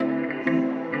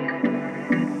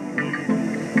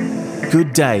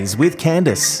Good Days with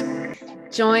Candice.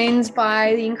 Joined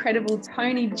by the incredible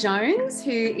Toni Jones,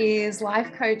 who is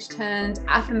life coach turned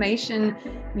affirmation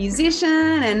musician.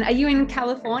 And are you in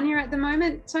California at the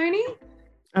moment, Toni?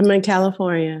 I'm in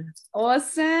California.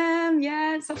 Awesome.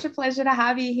 Yeah, it's such a pleasure to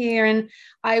have you here. And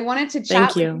I wanted to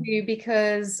chat with you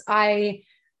because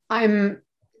I'm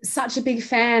such a big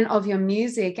fan of your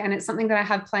music, and it's something that I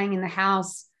have playing in the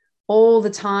house all the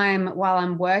time while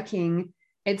I'm working.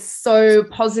 It's so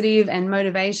positive and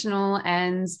motivational,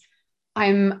 and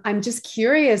I'm just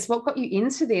curious, what got you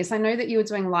into this? I know that you were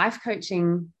doing life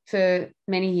coaching for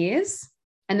many years,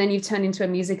 and then you've turned into a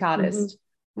music artist.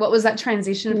 Mm-hmm. What was that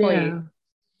transition for you?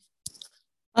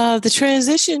 The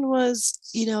transition was,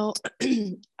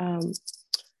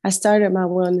 I started my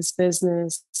wellness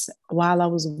business while I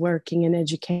was working in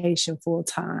education full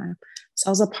time. So I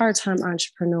was a part-time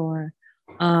entrepreneur,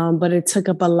 but it took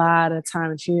up a lot of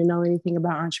time. If you know anything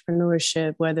about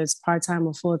entrepreneurship, whether it's part-time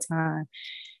or full-time,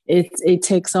 it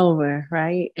takes over,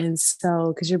 right? And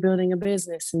so, because you're building a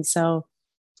business. And so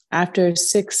after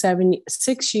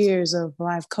 6 years of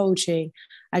life coaching,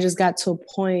 I just got to a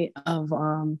point of,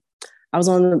 I was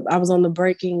on the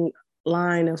breaking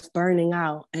line of burning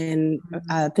out. And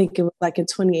I think it was like in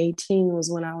 2018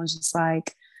 was when I was just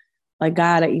like,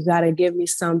 God, you got to give me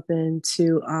something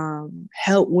to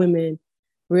help women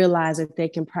realize that they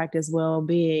can practice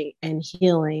well-being and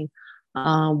healing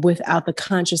without the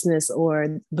consciousness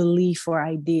or belief or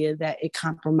idea that it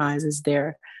compromises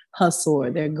their hustle or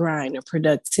their grind or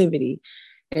productivity.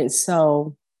 And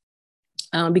so,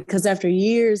 because after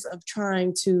years of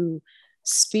trying to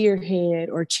spearhead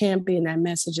or champion that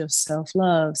message of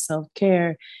self-love,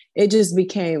 self-care, it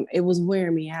was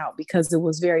wearing me out because it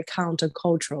was very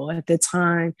countercultural at the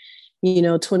time.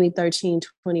 2013,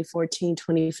 2014,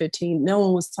 2015, no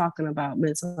one was talking about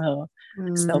mental health,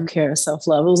 self-care,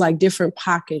 self-love. It was like different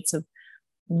pockets of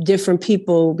different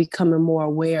people becoming more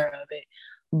aware of it.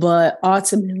 But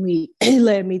ultimately, it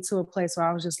led me to a place where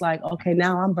I was just like, okay,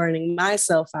 now I'm burning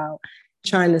myself out,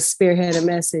 trying to spearhead a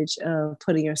message of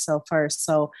putting yourself first.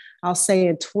 So I'll say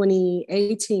in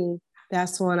 2018,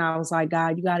 that's when I was like,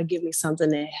 God, you got to give me something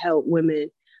to help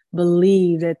women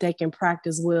believe that they can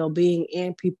practice well-being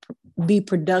and be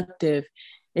productive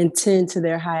and tend to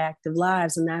their high active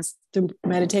lives. And that's through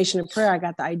meditation and prayer. I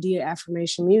got the idea of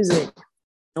affirmation music.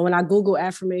 And when I Googled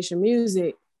affirmation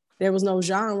music, there was no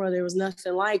genre, there was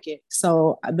nothing like it.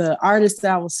 So the artists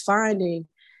that I was finding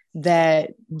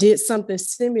that did something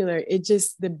similar, it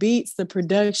just, the beats, the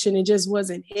production, it just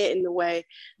wasn't hitting the way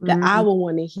that I would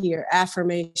want to hear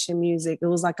affirmation music. It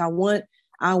was like I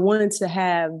wanted to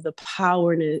have the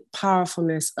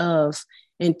powerfulness of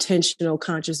intentional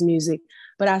conscious music,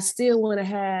 but I still want to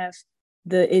have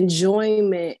the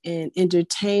enjoyment and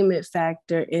entertainment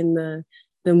factor in the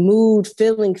mood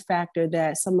feeling factor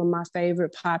that some of my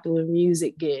favorite popular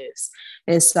music gives.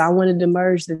 And so I wanted to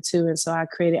merge the two. And so I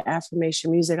created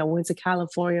affirmation music. I went to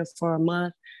California for a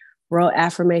month, wrote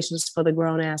affirmations for the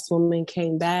grown ass woman,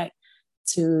 came back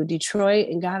to Detroit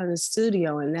and got in the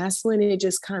studio. And that's when it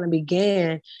just kind of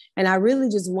began. And I really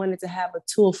just wanted to have a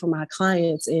tool for my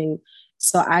clients. And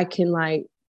so I can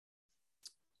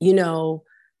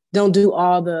don't do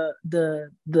all the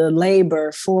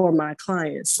labor for my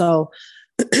clients. So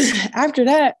after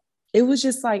that, it was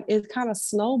just like, it kind of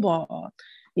snowballed,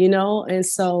 And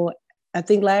so I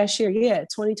think last year,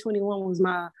 2021 was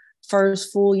my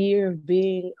first full year of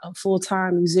being a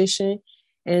full-time musician.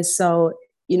 And so,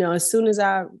 as soon as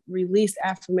I released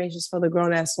affirmations for the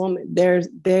grown-ass woman,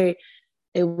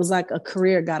 it was like a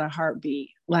career got a heartbeat.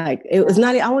 Like, it was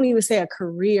not, I won't even say a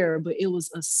career, but it was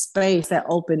a space that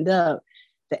opened up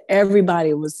that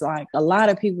everybody was like, a lot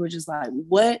of people were just like,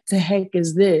 what the heck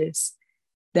is this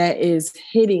that is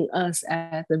hitting us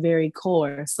at the very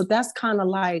core? So that's kind of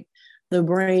like the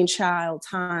brainchild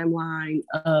timeline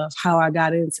of how I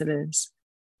got into this.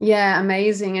 Yeah,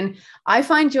 amazing. And I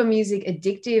find your music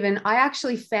addictive. And I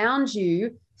actually found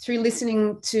you through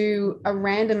listening to a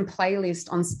random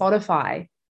playlist on Spotify.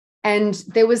 And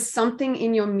there was something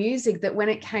in your music that when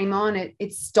it came on,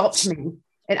 it stopped me.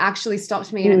 It actually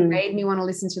stopped me, and it made me want to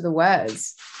listen to the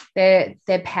words. They're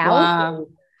powerful. Wow.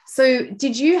 So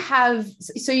did you have,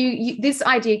 this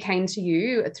idea came to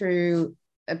you through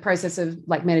a process of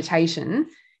like meditation.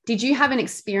 Did you have an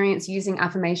experience using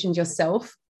affirmations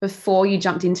yourself before you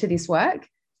jumped into this work?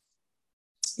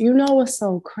 You know what's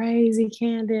so crazy,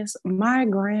 Candice? My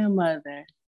grandmother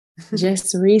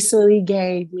just recently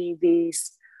gave me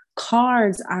these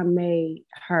cards I made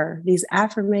her, these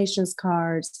affirmations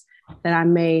cards that I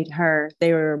made her.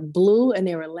 They were blue and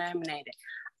they were laminated.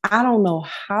 I don't know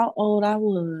how old I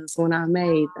was when I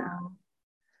made them,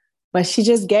 But she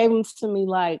just gave them to me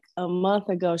like a month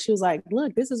ago. She was like,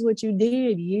 look, this is what you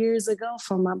did years ago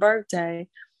for my birthday.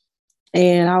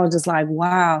 And I was just like,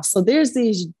 wow. So there's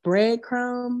these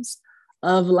breadcrumbs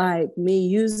of like me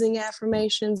using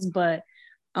affirmations. But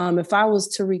if I was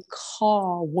to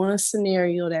recall one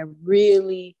scenario that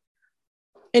really,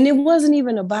 and it wasn't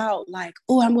even about like,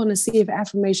 oh, I'm going to see if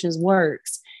affirmations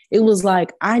works. It was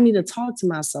like, I need to talk to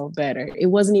myself better. It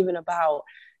wasn't even about,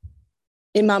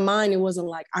 in my mind, it wasn't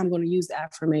like, I'm going to use the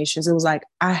affirmations. It was like,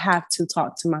 I have to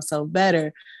talk to myself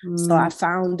better. So I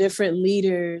found different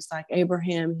leaders like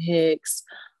Abraham Hicks,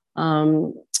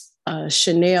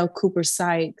 Chanel Cooper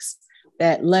Sykes,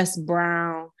 that Les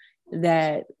Brown,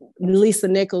 that Lisa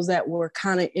Nichols, that were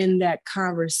kind of in that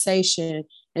conversation.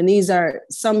 And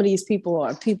some of these people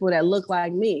are people that look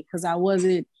like me, because I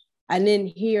didn't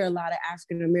hear a lot of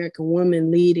African-American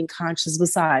women leading conscious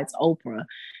besides Oprah,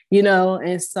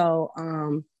 And so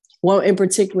one in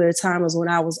particular time was when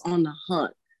I was on the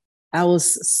hunt. I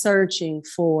was searching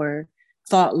for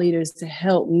thought leaders to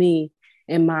help me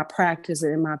in my practice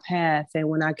and in my path. And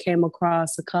when I came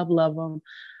across a couple of them,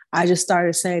 I just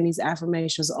started saying these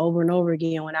affirmations over and over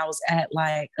again when I was at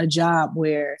like a job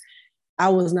where I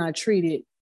was not treated,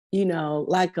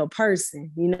 like a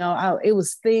person. It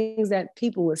was things that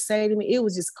people would say to me. It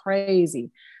was just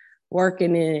crazy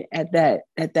working at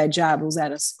that job. It was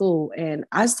at a school. And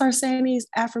I started saying these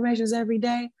affirmations every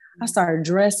day. I started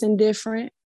dressing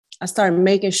different. I started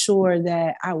making sure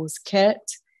that I was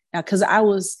kept, because I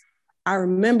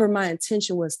remember my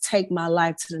intention was take my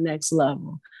life to the next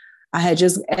level. I had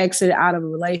just exited out of a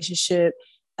relationship,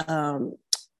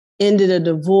 ended a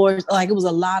divorce. Like, it was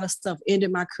a lot of stuff.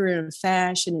 Ended my career in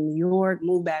fashion in New York,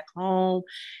 moved back home,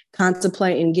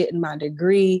 contemplating getting my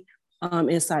degree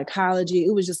in psychology.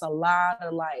 It was just a lot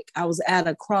of I was at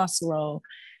a crossroad,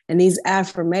 and these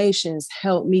affirmations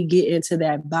helped me get into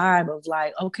that vibe of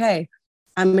like, okay,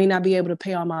 I may not be able to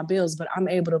pay all my bills, but I'm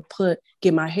able to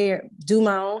get my hair, do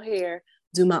my own hair,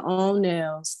 do my own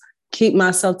nails, keep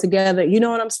myself together. You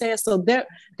know what I'm saying? So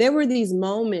there were these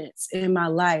moments in my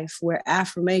life where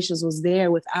affirmations was there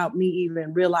without me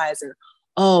even realizing,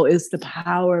 oh, it's the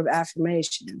power of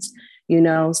affirmations,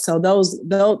 So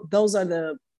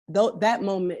that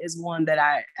moment is one that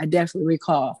I definitely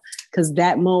recall, because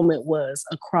that moment was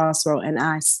a crossroad, and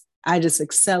I just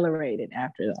accelerated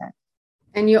after that.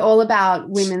 And you're all about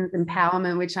women's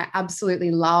empowerment, which I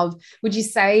absolutely love. Would you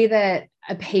say that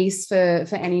a piece for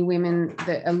any women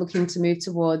that are looking to move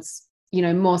towards,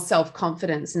 more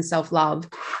self-confidence and self-love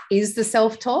is the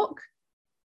self-talk?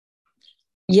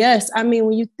 Yes. I mean,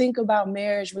 when you think about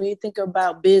marriage, when you think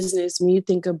about business, when you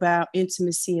think about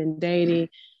intimacy and dating,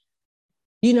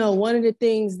 one of the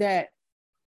things that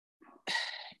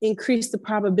increase the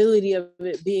probability of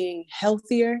it being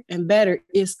healthier and better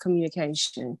is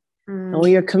communication. And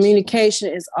when your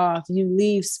communication is off, you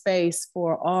leave space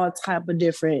for all type of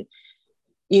different,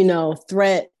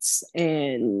 threats,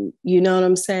 and you know what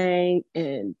I'm saying?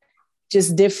 And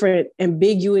just different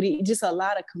ambiguity, just a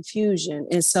lot of confusion.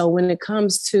 And so when it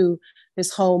comes to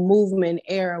this whole movement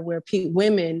era where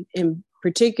women in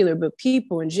particular, but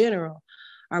people in general,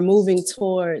 are moving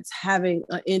towards having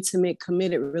an intimate,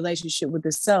 committed relationship with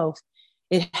the self,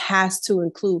 it has to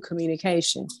include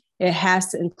communication. It has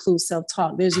to include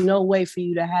self-talk. There's no way for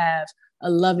you to have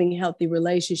a loving, healthy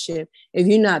relationship if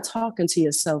you're not talking to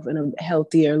yourself in a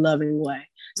healthier, loving way.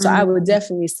 So I would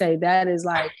definitely say that is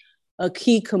like a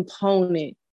key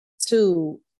component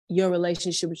to your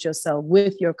relationship with yourself,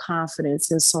 with your confidence,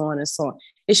 and so on and so on.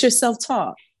 It's your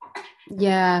self-talk.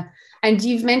 Yeah. And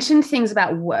you've mentioned things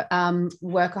about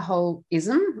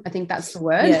workaholism. I think that's the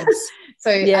word. Yes.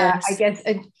 So yes. I guess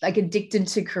like addicted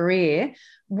to career.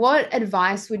 What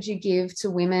advice would you give to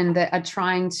women that are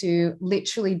trying to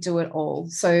literally do it all?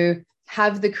 So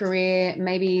have the career,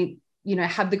 maybe,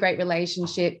 have the great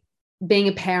relationship, being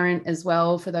a parent as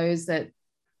well for those that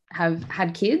have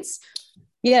had kids?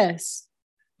 Yes.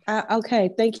 Okay.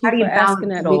 Thank you for asking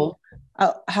that.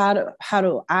 How do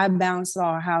I balance it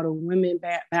all? How do women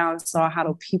balance it all? How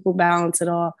do people balance it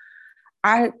all?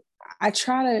 I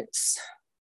try to,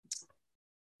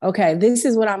 okay, this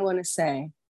is what I'm going to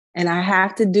say. And I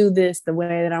have to do this the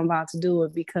way that I'm about to do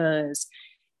it, because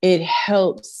it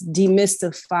helps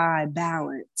demystify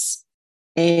balance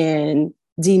and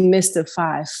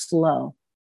demystify flow.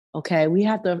 Okay, we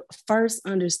have to first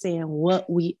understand what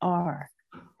we are.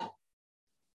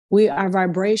 We are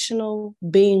vibrational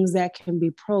beings that can be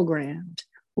programmed.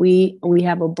 We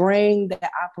have a brain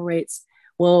that operates,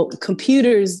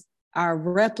 computers are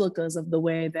replicas of the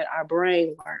way that our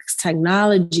brain works.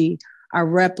 Technology are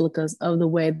replicas of the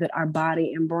way that our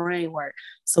body and brain work.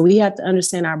 So we have to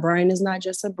understand our brain is not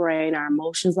just a brain. Our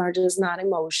emotions are just not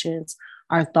emotions.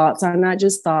 Our thoughts are not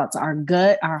just thoughts. Our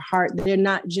gut, our heart, they're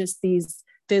not just these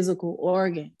physical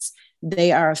organs.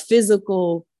 They are a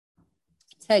physical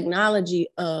technology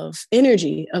of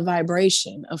energy, of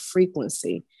vibration, of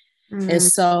frequency. And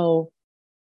so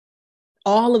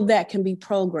all of that can be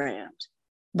programmed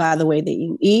by the way that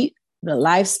you eat, the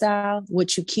lifestyle,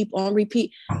 what you keep on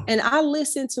repeat. And I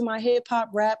listen to my hip hop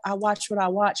rap. I watch what I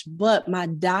watch, but my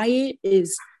diet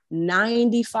is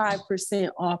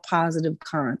 95% all positive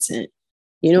content.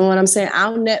 You know what I'm saying?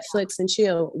 I'll Netflix and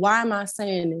chill. Why am I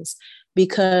saying this?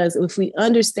 Because if we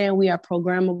understand we are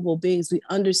programmable beings, we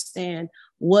understand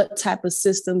what type of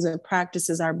systems and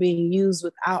practices are being used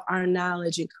without our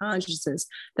knowledge and consciousness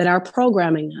that are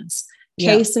programming us.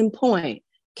 Case in point,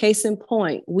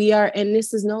 we are, and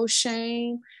this is no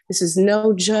shame, this is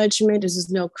no judgment, this is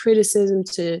no criticism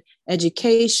to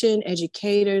education,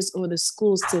 educators, or the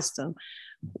school system.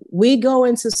 We go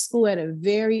into school at a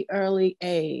very early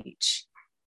age,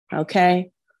 okay?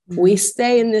 We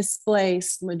stay in this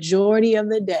place majority of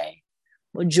the day,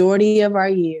 majority of our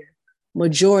year,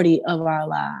 majority of our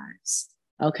lives,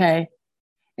 okay?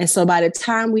 And so by the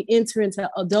time we enter into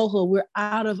adulthood, we're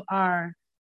out of our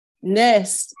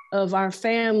nest of our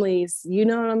families, you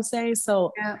know what I'm saying?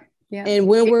 So, and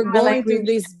when we're going through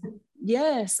these,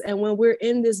 and when we're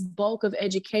in this bulk of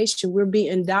education, we're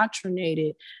being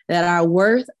indoctrinated that our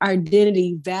worth,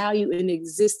 identity, value, and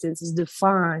existence is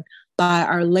defined by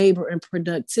our labor and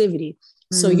productivity.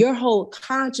 So your whole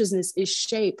consciousness is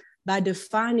shaped by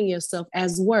defining yourself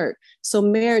as work. So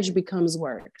marriage becomes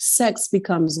work, sex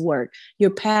becomes work,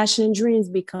 your passion and dreams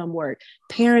become work,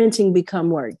 parenting become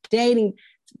work, dating,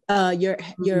 your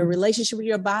relationship with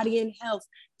your body and health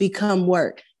become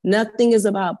work. Nothing is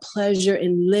about pleasure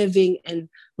and living and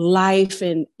life.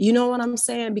 And you know what I'm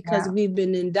saying? Because we've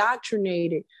been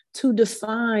indoctrinated to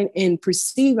define and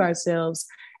perceive ourselves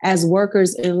as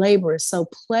workers and laborers. So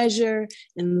pleasure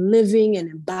and living and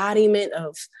embodiment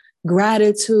of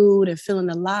gratitude and feeling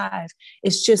alive,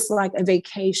 it's just like a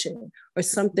vacation or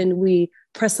something we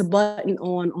press a button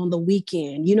on the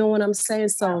weekend. You know what I'm saying?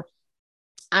 So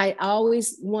I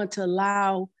always want to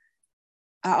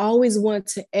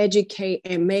educate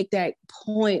and make that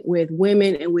point with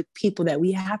women and with people that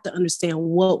we have to understand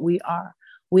what we are.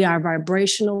 We are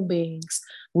vibrational beings.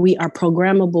 We are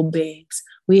programmable beings.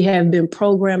 We have been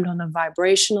programmed on a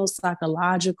vibrational,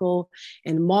 psychological,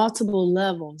 and multiple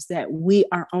levels that we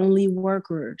are only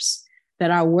workers,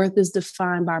 that our worth is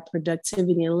defined by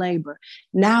productivity and labor.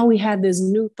 Now we have this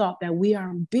new thought that we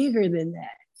are bigger than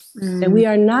that. That we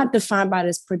are not defined by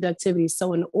this productivity.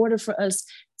 So in order for us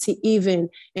to even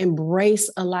embrace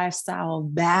a lifestyle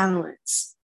of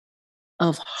balance,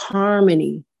 of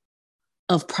harmony,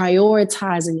 of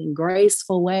prioritizing in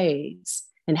graceful ways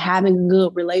and having a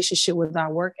good relationship with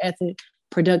our work ethic,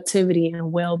 productivity,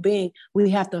 and well-being,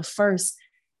 we have to first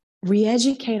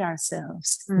re-educate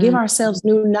ourselves, give ourselves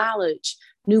new knowledge,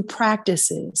 new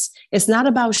practices. It's not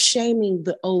about shaming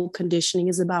the old conditioning.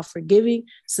 It's about forgiving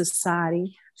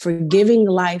society, forgiving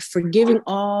life, forgiving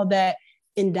all that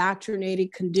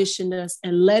indoctrinated, conditioned us,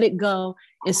 and let it go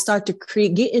and start to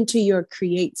get into your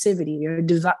creativity,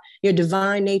 your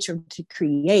divine nature to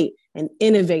create and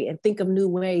innovate and think of new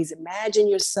ways. Imagine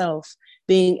yourself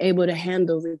being able to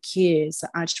handle the kids, the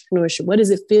entrepreneurship. What does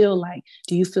it feel like?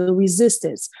 Do you feel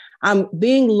resistance? I'm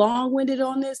being long-winded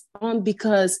on this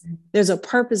because there's a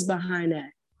purpose behind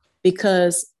that.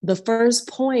 Because the first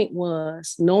point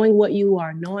was knowing what you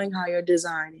are, knowing how your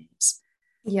design is.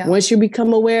 Once you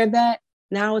become aware of that,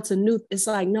 now it's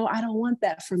like, no, I don't want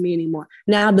that for me anymore.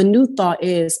 Now the new thought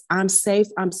is I'm safe,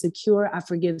 I'm secure, I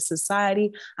forgive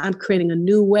society. I'm creating a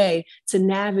new way to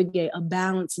navigate a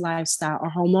balanced lifestyle, a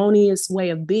harmonious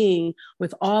way of being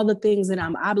with all the things that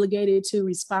I'm obligated to,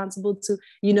 responsible to,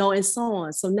 and so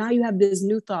on. So now you have this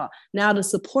new thought. Now to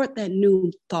support that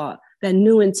new thought, that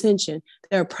new intention,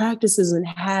 there are practices and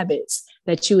habits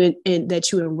that you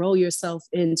enroll yourself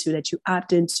into, that you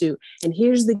opt into. And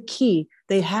here's the key.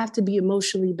 They have to be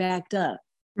emotionally backed up.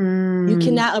 You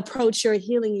cannot approach your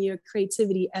healing and your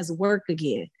creativity as work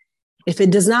again. If it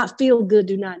does not feel good,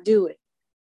 do not do it.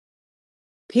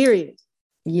 Period.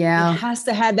 It has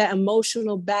to have that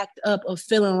emotional backed up of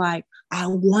feeling like, I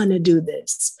want to do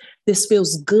this. This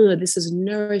feels good. This is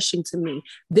nourishing to me.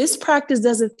 This practice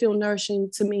doesn't feel nourishing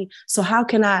to me. So how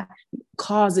can I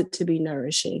cause it to be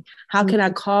nourishing? How can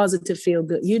I cause it to feel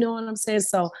good? You know what I'm saying?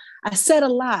 So I said a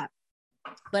lot,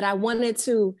 but I wanted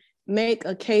to make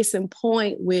a case in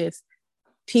point with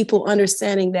people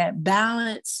understanding that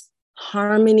balance,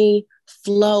 harmony,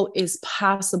 flow is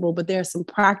possible, but there's some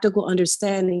practical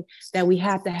understanding that we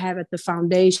have to have at the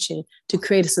foundation to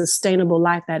create a sustainable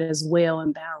life that is well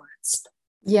and balanced.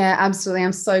 Yeah, absolutely.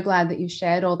 I'm so glad that you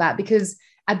shared all that, because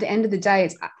at the end of the day,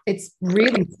 it's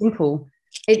really simple.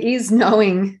 It is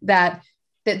knowing that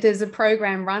there's a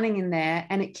program running in there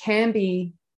and it can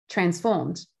be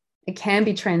transformed. It can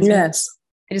be transformed. Yes.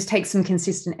 It just takes some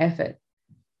consistent effort.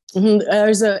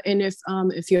 Mm-hmm.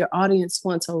 And if your audience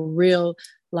wants a real,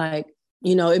 like,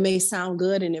 you know, it may sound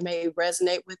good and it may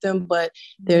resonate with them, but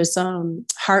there's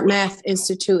Heart Math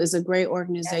Institute is a great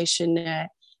organization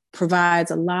that provides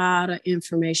a lot of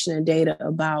information and data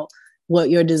about what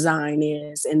your design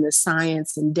is and the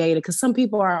science and data. Because some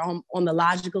people are on the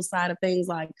logical side of things,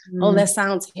 like, oh, that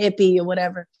sounds hippie or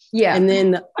whatever. Yeah. And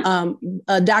then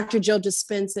Dr. Joe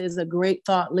Dispenza is a great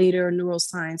thought leader,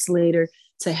 neuroscience leader,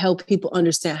 to help people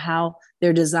understand how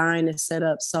their design is set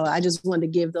up. So I just wanted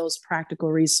to give those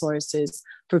practical resources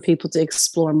for people to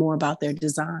explore more about their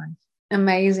design.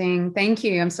 Amazing. Thank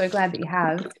you. I'm so glad that you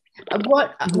have.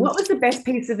 What was the best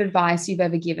piece of advice you've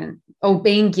ever given or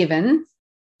been given,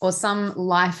 or some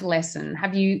life lesson?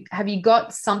 Have you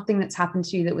got something that's happened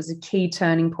to you that was a key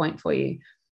turning point for you?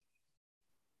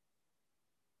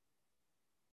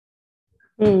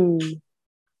 You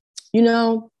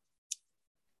know,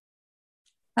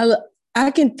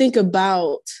 I can think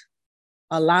about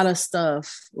a lot of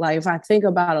stuff. Like, if I think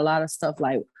about a lot of stuff,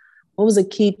 like, what was a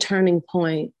key turning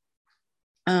point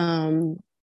for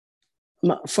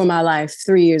my life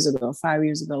 3 years ago, 5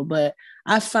 years ago? But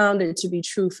I found it to be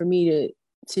true for me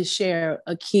to share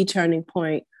a key turning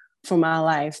point for my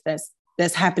life that's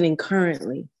happening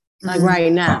currently, like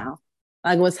right now,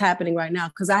 like what's happening right now,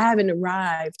 because I haven't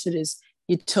arrived to this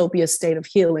utopia state of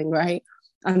healing, right?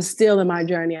 I'm still in my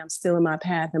journey. I'm still in my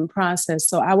path and process.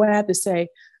 So I would have to say,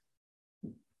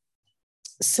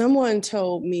 someone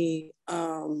told me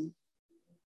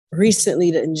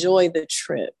recently to enjoy the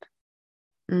trip.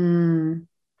 And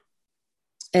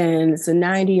it's a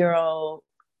 90-year-old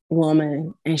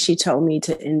woman, and she told me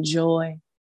to enjoy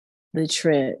the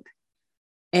trip.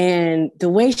 And the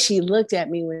way she looked at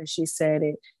me when she said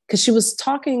it, because she was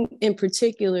talking in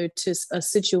particular to a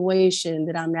situation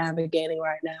that I'm navigating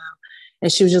right now.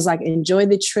 And she was just like, enjoy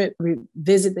the trip,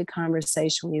 revisit the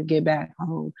conversation when you get back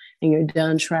home and you're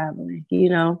done traveling, you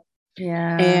know?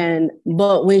 Yeah.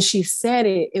 But when she said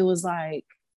it, it was like,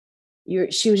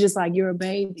 she was just like, you're a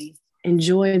baby,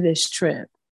 enjoy this trip,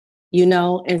 you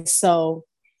know? And so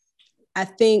I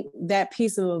think that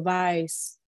piece of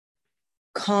advice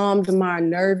calmed my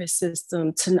nervous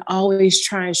system to always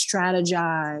try and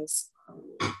strategize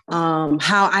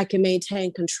how I can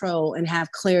maintain control and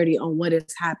have clarity on what is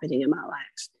happening in my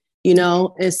life, you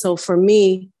know? And so for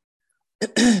me,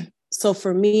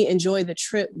 enjoy the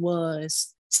trip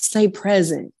was stay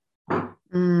present.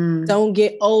 Don't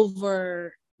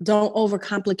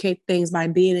overcomplicate things by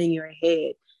being in your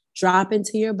head. Drop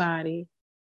into your body,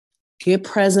 get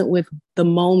present with the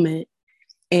moment,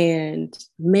 and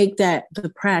make that the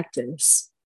practice.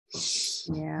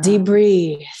 Yeah. Deep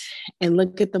breathe and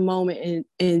look at the moment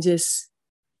and just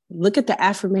look at the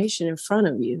affirmation in front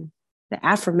of you. The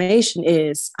affirmation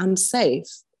is, I'm safe.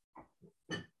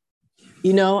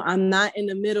 You know, I'm not in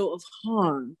the middle of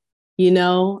harm. You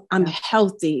know, I'm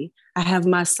healthy. I have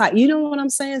my sight. You know what I'm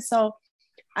saying? So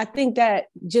I think that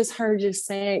just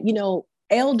saying, you know,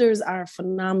 elders are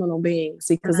phenomenal beings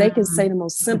because they can say the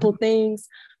most simple things,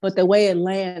 but the way it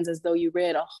lands as though you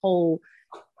read a whole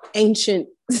ancient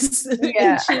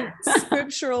scriptural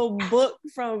book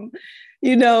from,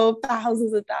 you know,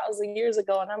 thousands years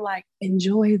ago. And I'm like,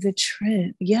 enjoy the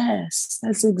trip. Yes,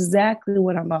 that's exactly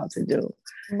what I'm about to do.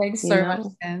 It makes so much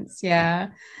sense. Yeah.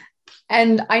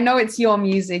 And I know it's your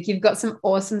music. You've got some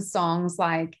awesome songs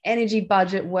like Energy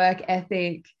Budget, Work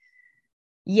Ethic,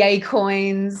 Yay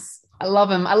Coins. I love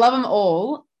them. I love them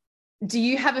all. Do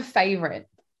you have a favorite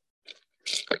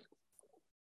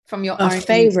from your own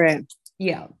favorite? Music?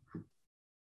 Yeah.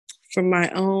 From my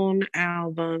own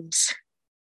albums.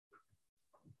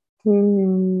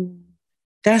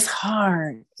 That's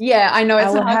hard. Yeah, I know.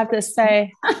 I would have to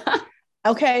say,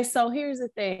 okay, so here's the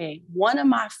thing. One of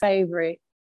my favorite,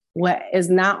 it's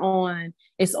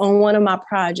on one of my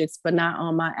projects, but not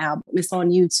on my album. It's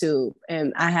on YouTube.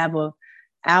 And I have a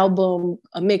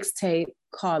mixtape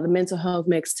called the Mental Health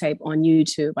Mixtape on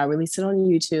YouTube. I released it on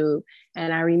YouTube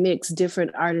and I remix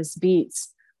different artists' beats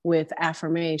with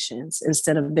affirmations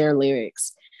instead of their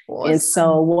lyrics. Awesome. And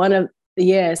so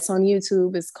it's on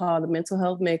YouTube. It's called the Mental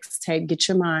Health Mixtape, Get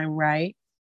Your Mind Right.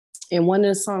 And one of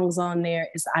the songs on there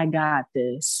is I Got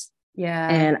This. Yeah.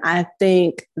 And I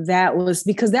think that was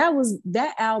because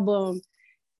that album,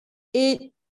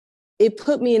 it it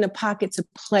put me in a pocket to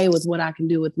play with what I can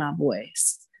do with my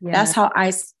voice. Yeah.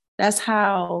 That's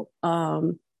how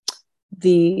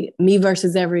the Me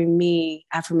Versus Every Me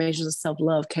affirmations of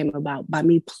self-love came about, by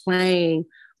me playing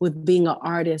with being an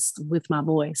artist with my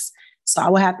voice. So I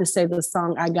would have to say the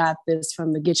song I Got This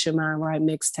from the Get Your Mind Right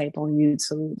mixtape on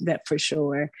YouTube, that for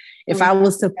sure. If I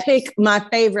was to pick my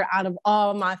favorite out of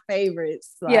all my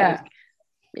favorites, like,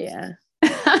 yeah.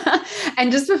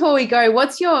 And just before we go,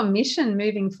 what's your mission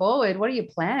moving forward? What are your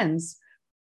plans?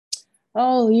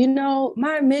 Oh,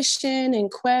 my mission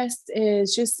and quest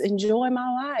is just enjoy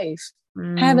my life,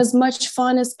 have as much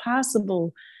fun as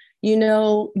possible,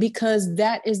 because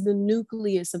that is the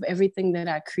nucleus of everything that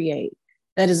I create.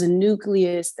 That is a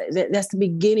nucleus. That's the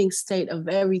beginning state of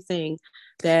everything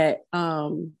that,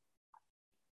 where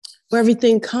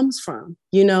everything comes from,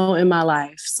 in my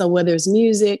life. So whether it's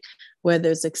music,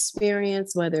 whether it's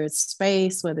experience, whether it's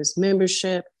space, whether it's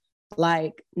membership,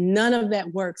 like none of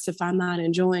that works if I'm not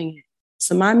enjoying it.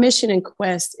 So my mission and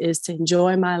quest is to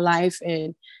enjoy my life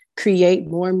and create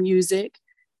more music,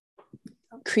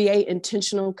 create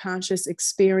intentional, conscious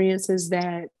experiences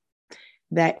that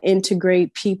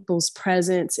integrate people's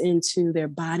presence into their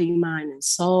body, mind, and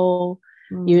soul.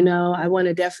 I want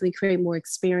to definitely create more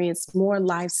experience, more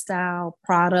lifestyle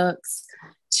products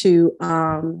to,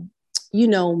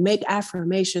 make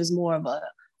affirmations more of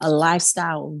a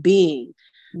lifestyle of being,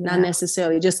 not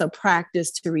necessarily just a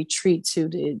practice to retreat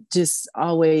to just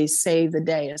always save the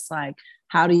day. It's like,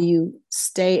 how do you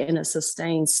stay in a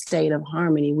sustained state of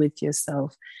harmony with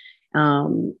yourself?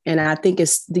 And I think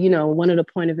it's, one of the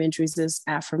point of entries is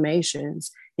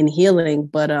affirmations and healing,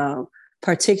 but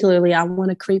particularly I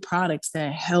want to create products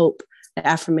that help the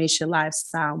affirmation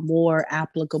lifestyle more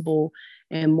applicable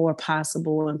and more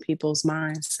possible in people's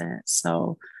mindsets.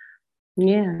 So,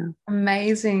 yeah.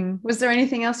 Amazing. Was there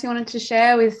anything else you wanted to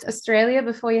share with Australia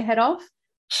before you head off?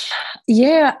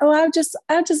 Yeah. Well, I just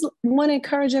want to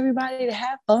encourage everybody to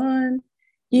have fun,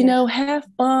 have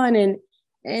fun.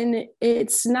 And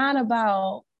it's not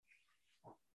about,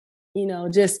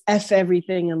 just F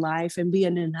everything in life and be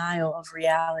in denial of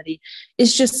reality.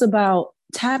 It's just about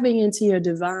tapping into your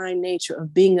divine nature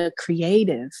of being a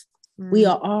creative. We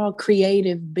are all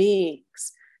creative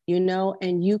beings,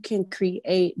 and you can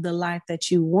create the life that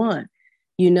you want,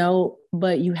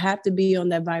 but you have to be on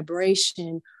that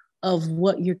vibration of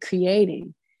what you're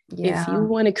creating. Yeah. If you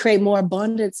want to create more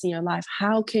abundance in your life,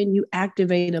 how can you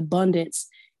activate abundance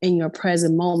in your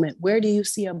present moment? Where do you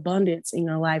see abundance in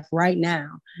your life right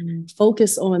now?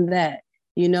 Focus on that,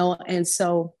 and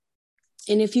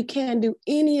if you can't do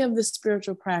any of the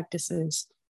spiritual practices,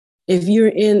 if you're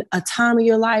in a time of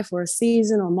your life or a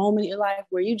season or moment in your life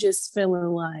where you just feeling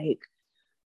like,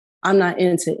 I'm not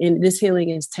into it, this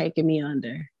healing is taking me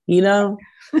under,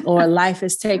 or life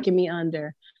is taking me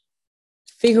under,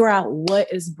 figure out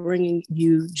what is bringing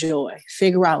you joy.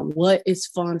 Figure out what is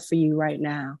fun for you right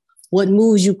now. What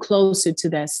moves you closer to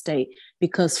that state?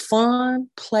 Because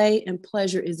fun, play, and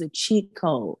pleasure is a cheat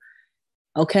code,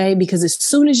 okay? Because as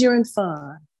soon as you're in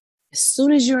fun, as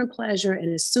soon as you're in pleasure,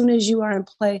 and as soon as you are in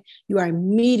play, you are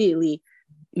immediately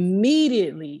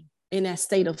in that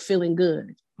state of feeling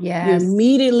good. Yes. You're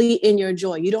immediately in your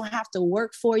joy. You don't have to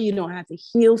work for it. You don't have to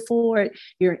heal for it.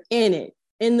 You're in it,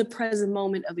 in the present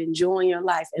moment of enjoying your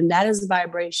life. And that is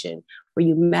vibration where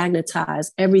you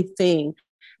magnetize everything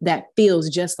that feels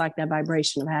just like that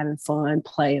vibration of having fun,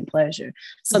 play, and pleasure.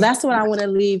 So that's what I want to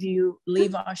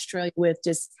leave Australia with.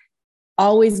 Just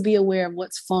always be aware of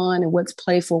what's fun and what's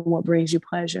playful and what brings you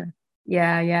pleasure.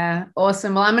 Yeah.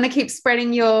 Awesome. Well, I'm going to keep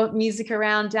spreading your music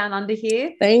around down under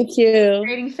here. Thank you.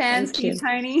 Creating fans for you,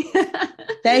 Toni.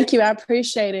 Thank you. I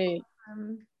appreciate it.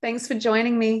 Thanks for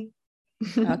joining me.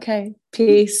 Okay.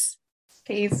 Peace.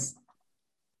 Peace.